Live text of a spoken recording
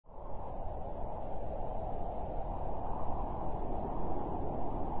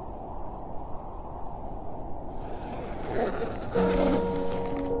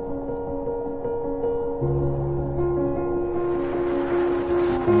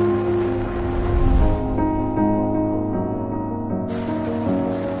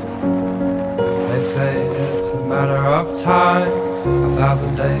time.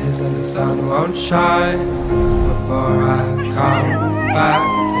 1,000 days and the sun won't shine before I come back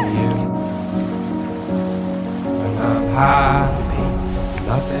to you. When I'm happy,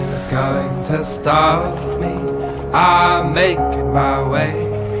 nothing's going to stop me. I'm making my way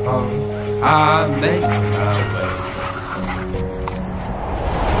home. I'm making my way.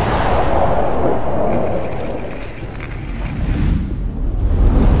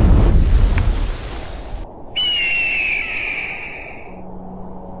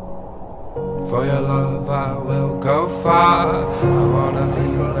 For your love I will go far. I wanna be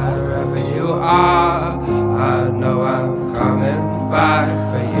wherever you are. I know I'm coming back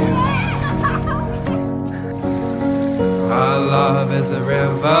for you. Our love is a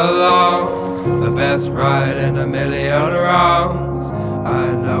river long, the best ride in a million wrongs. I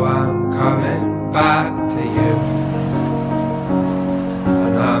know I'm coming back to you.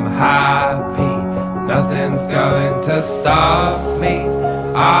 And I'm happy, nothing's going to stop me.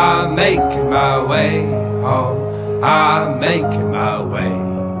 I'm making my way home. I'm making my way.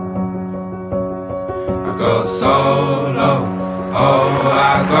 I go solo, oh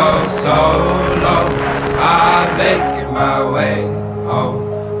I go solo. I'm making my way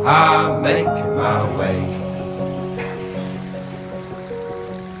home. I'm making my way.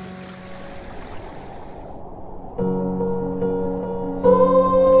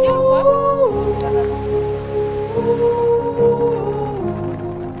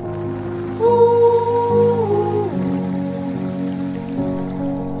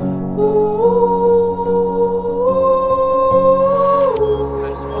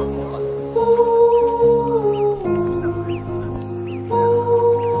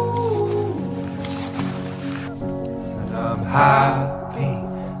 Happy,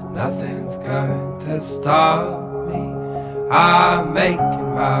 nothing's going to stop me. I'm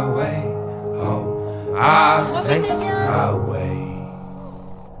making my way home. I'm making my way.